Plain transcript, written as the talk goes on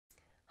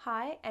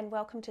Hi and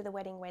welcome to the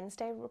Wedding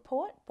Wednesday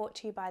report brought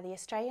to you by the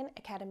Australian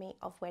Academy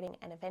of Wedding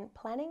and Event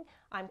Planning.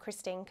 I'm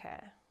Christine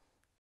Kerr.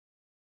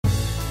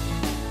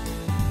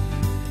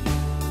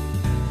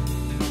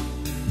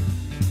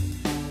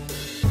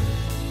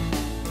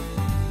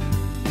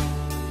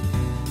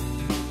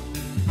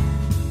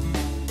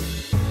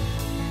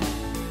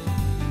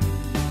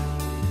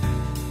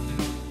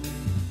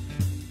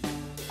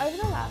 Over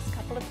the last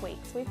couple of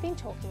weeks, we've been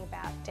talking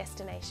about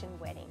destination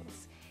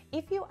weddings.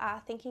 If you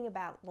are thinking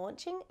about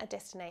launching a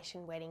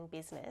destination wedding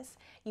business,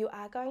 you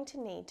are going to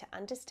need to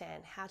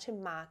understand how to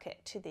market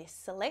to this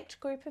select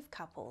group of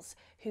couples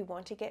who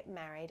want to get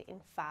married in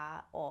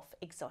far off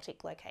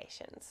exotic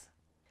locations.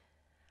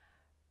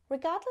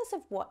 Regardless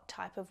of what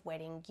type of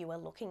wedding you are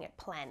looking at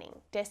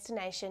planning,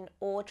 destination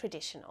or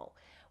traditional,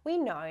 we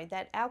know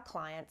that our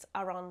clients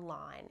are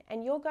online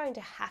and you're going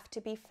to have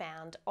to be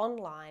found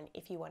online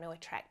if you want to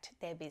attract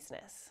their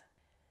business.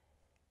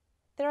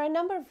 There are a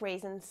number of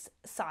reasons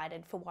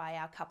cited for why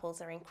our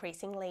couples are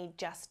increasingly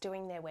just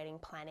doing their wedding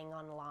planning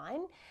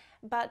online,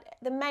 but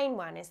the main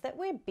one is that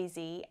we're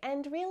busy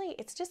and really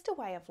it's just a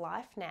way of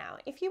life now.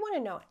 If you want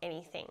to know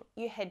anything,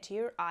 you head to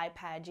your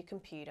iPad, your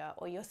computer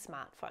or your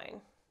smartphone.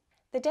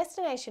 The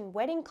destination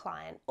wedding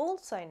client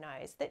also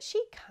knows that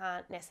she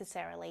can't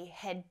necessarily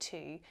head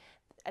to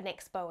an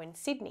expo in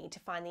Sydney to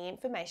find the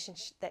information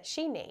that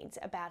she needs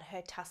about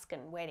her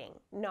Tuscan wedding.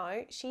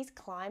 No, she's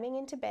climbing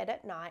into bed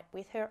at night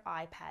with her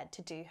iPad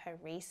to do her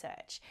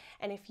research.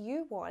 And if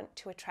you want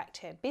to attract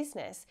her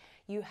business,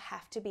 you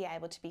have to be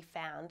able to be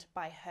found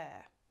by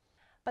her.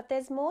 But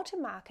there's more to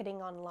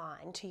marketing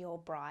online to your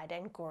bride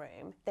and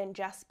groom than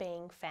just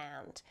being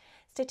found.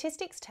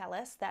 Statistics tell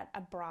us that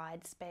a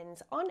bride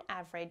spends on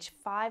average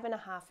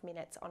 5.5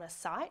 minutes on a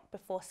site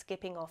before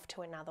skipping off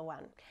to another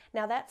one.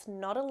 Now that's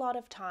not a lot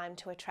of time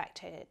to attract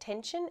her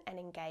attention and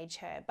engage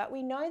her, but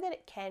we know that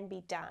it can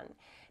be done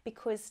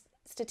because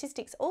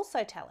statistics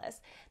also tell us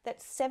that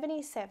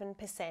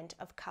 77%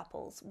 of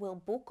couples will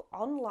book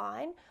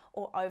online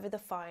or over the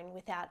phone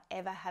without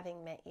ever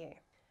having met you.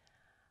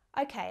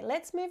 Okay,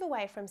 let's move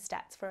away from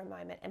stats for a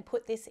moment and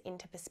put this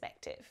into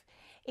perspective.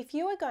 If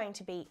you are going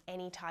to be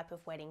any type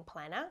of wedding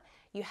planner,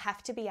 you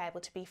have to be able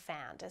to be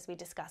found, as we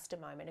discussed a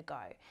moment ago.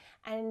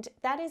 And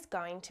that is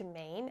going to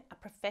mean a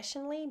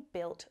professionally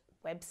built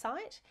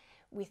website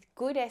with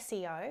good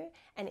SEO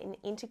and an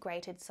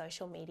integrated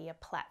social media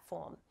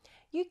platform.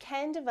 You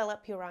can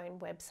develop your own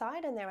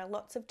website and there are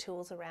lots of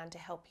tools around to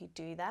help you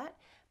do that.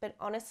 But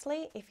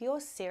honestly, if you're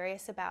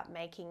serious about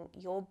making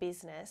your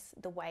business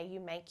the way you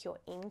make your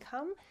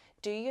income,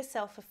 do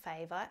yourself a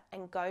favor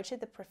and go to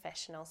the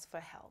professionals for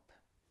help.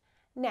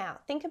 Now,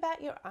 think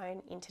about your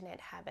own internet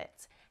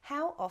habits.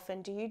 How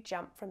often do you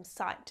jump from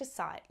site to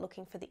site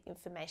looking for the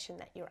information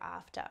that you're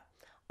after?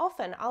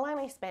 Often, I'll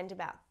only spend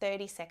about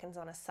 30 seconds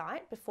on a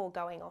site before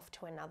going off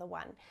to another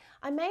one.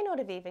 I may not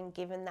have even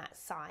given that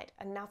site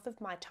enough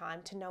of my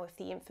time to know if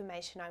the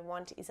information I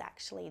want is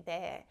actually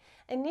there.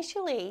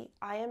 Initially,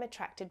 I am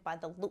attracted by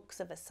the looks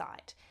of a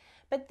site,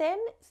 but then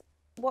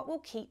what will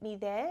keep me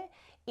there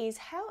is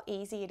how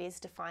easy it is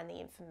to find the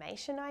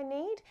information I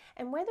need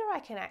and whether I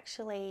can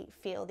actually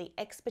feel the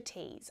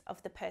expertise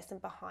of the person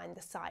behind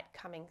the site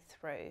coming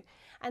through.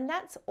 And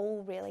that's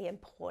all really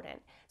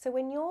important. So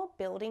when you're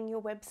building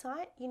your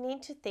website, you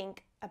need to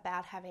think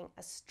about having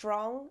a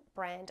strong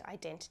brand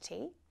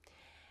identity,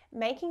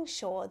 making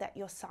sure that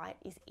your site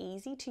is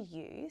easy to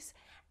use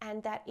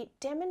and that it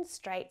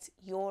demonstrates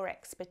your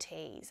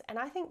expertise. And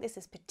I think this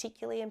is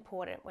particularly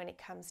important when it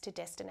comes to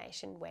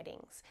destination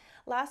weddings.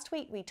 Last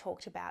week we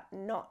talked about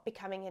not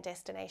becoming a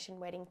destination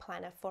wedding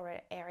planner for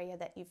an area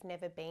that you've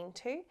never been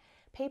to.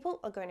 People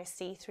are going to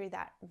see through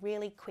that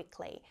really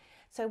quickly.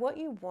 So what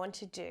you want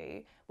to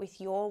do with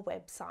your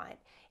website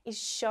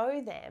is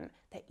show them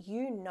that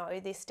you know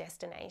this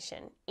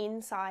destination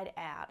inside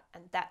out,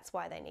 and that's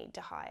why they need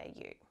to hire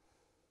you.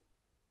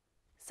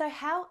 So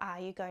how are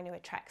you going to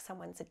attract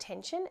someone's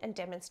attention and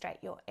demonstrate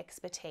your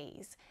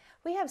expertise?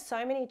 We have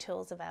so many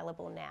tools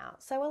available now.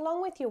 So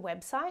along with your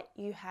website,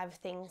 you have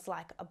things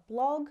like a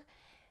blog,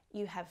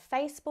 you have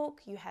Facebook,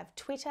 you have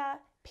Twitter,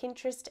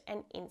 Pinterest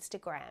and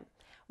Instagram.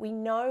 We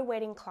know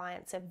wedding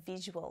clients are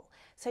visual,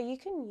 so you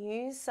can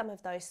use some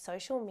of those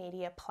social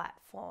media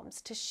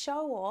platforms to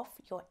show off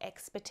your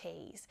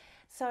expertise.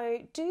 So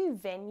do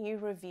venue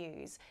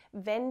reviews,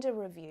 vendor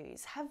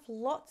reviews, have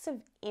lots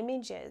of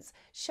images,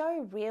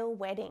 show real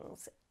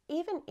weddings.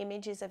 Even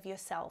images of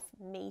yourself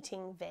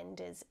meeting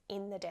vendors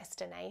in the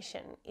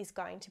destination is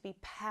going to be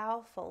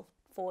powerful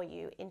for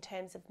you in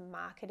terms of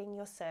marketing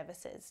your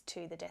services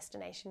to the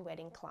destination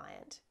wedding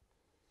client.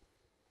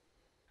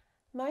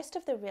 Most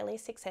of the really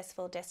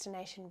successful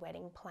destination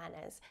wedding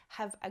planners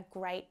have a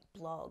great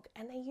blog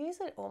and they use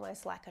it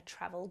almost like a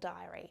travel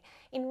diary.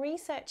 In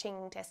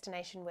researching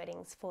destination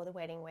weddings for the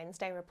Wedding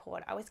Wednesday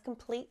report, I was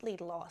completely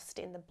lost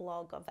in the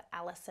blog of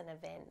Alison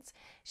Events.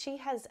 She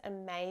has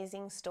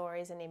amazing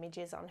stories and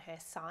images on her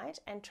site,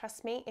 and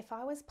trust me, if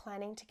I was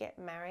planning to get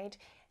married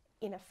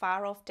in a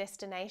far off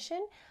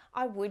destination,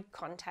 I would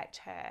contact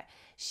her.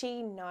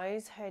 She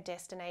knows her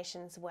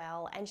destinations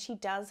well, and she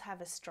does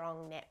have a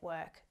strong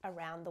network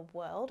around the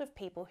world of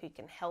people who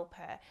can help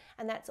her,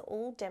 and that's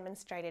all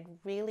demonstrated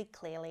really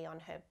clearly on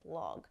her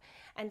blog.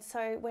 And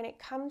so when it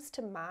comes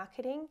to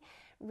marketing,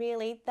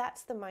 really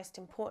that's the most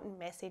important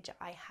message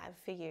I have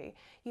for you.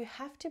 You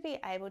have to be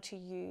able to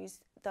use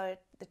the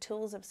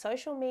tools of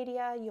social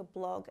media, your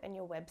blog and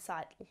your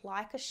website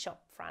like a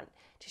shop front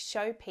to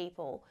show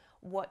people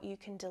what you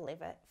can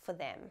deliver for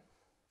them.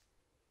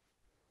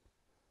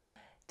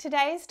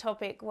 Today's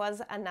topic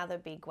was another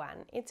big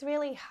one. It's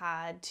really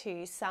hard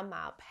to sum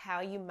up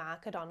how you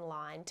market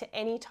online to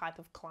any type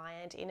of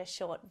client in a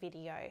short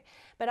video,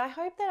 but I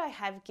hope that I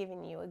have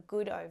given you a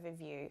good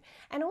overview,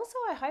 and also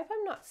I hope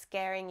I'm not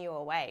scaring you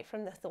away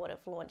from the thought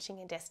of launching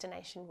a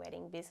destination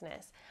wedding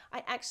business.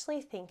 I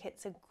actually think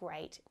it's a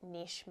great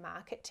niche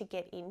market to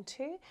get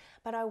into,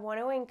 but I want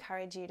to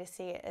encourage you to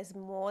see it as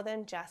more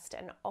than just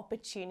an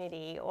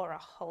opportunity or a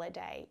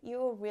holiday.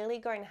 You're really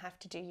going to have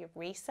to do your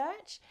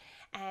research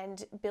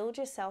and build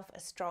yourself a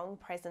strong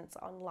presence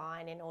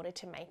online in order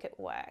to make it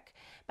work.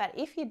 But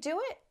if you do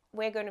it,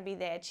 we're going to be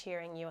there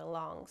cheering you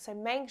along. So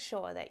make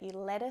sure that you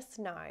let us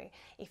know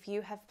if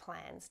you have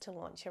plans to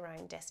launch your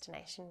own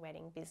destination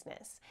wedding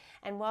business.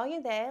 And while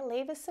you're there,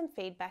 leave us some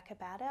feedback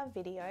about our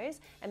videos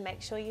and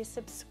make sure you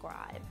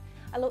subscribe.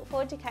 I look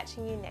forward to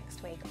catching you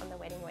next week on the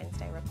Wedding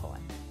Wednesday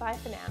Report. Bye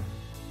for now.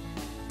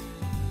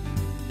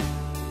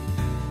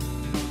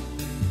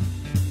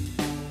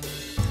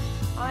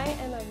 I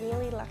am a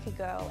really lucky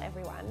girl,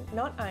 everyone.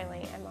 Not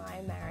only am I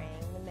marrying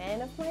the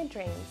man of my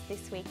dreams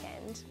this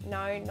weekend,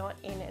 no, not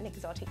in an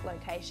exotic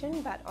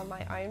location, but on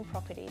my own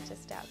property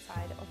just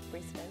outside of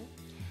Brisbane,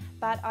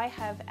 but I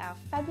have our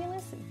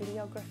fabulous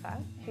videographer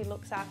who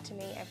looks after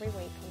me every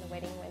week on the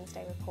Wedding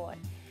Wednesday Report,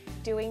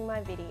 doing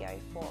my video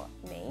for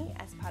me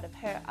as part of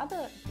her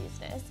other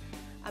business,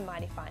 A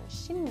Mighty Fine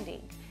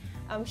Shindig.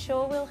 I'm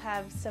sure we'll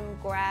have some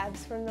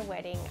grabs from the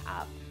wedding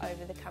up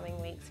over the coming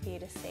weeks for you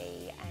to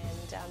see,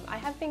 and I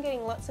have been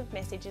getting lots of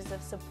messages of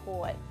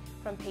support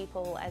from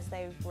people as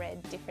they've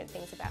read different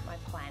things about my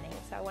planning.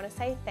 So I want to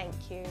say thank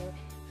you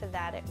for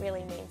that. It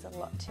really means a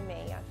lot to me.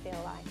 I feel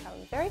like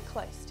I'm very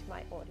close to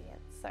my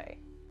audience, so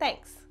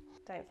thanks.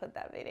 Don't put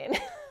that bit in.